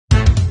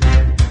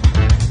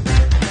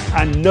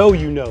I know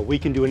you know we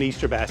can do an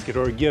Easter basket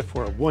or a gift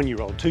for a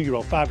 1-year-old,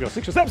 2-year-old, 5-year-old,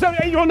 6-year-old, 7-year-old,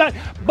 8-year-old, 9.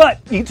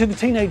 But into the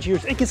teenage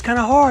years, it gets kind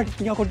of hard.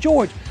 And y'all go,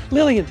 George,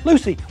 Lillian,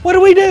 Lucy, what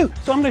do we do?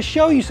 So I'm going to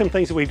show you some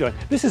things that we've done.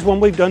 This is one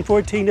we've done for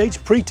a teenage,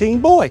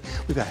 preteen boy.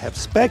 We've got to have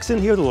specs in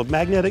here, the little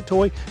magnetic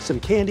toy, some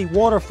candy,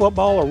 water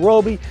football,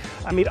 aerobie.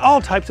 I mean,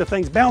 all types of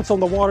things. Bounce on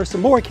the water, some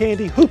more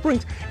candy, hoop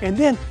rings, and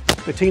then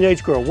the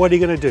teenage girl, what are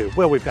you going to do?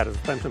 Well, we've got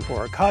something for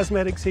our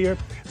cosmetics here,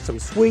 some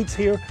sweets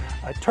here,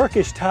 a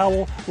Turkish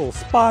towel, a little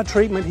spa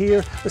treatment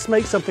here. Let's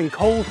make something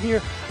cold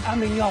here. I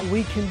mean, y'all,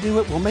 we can do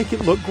it. We'll make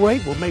it look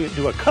great. We'll make it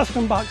do a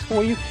custom box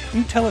for you.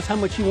 You tell us how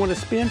much you want to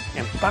spend,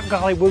 and by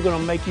golly, we're going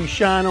to make you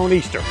shine on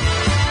Easter.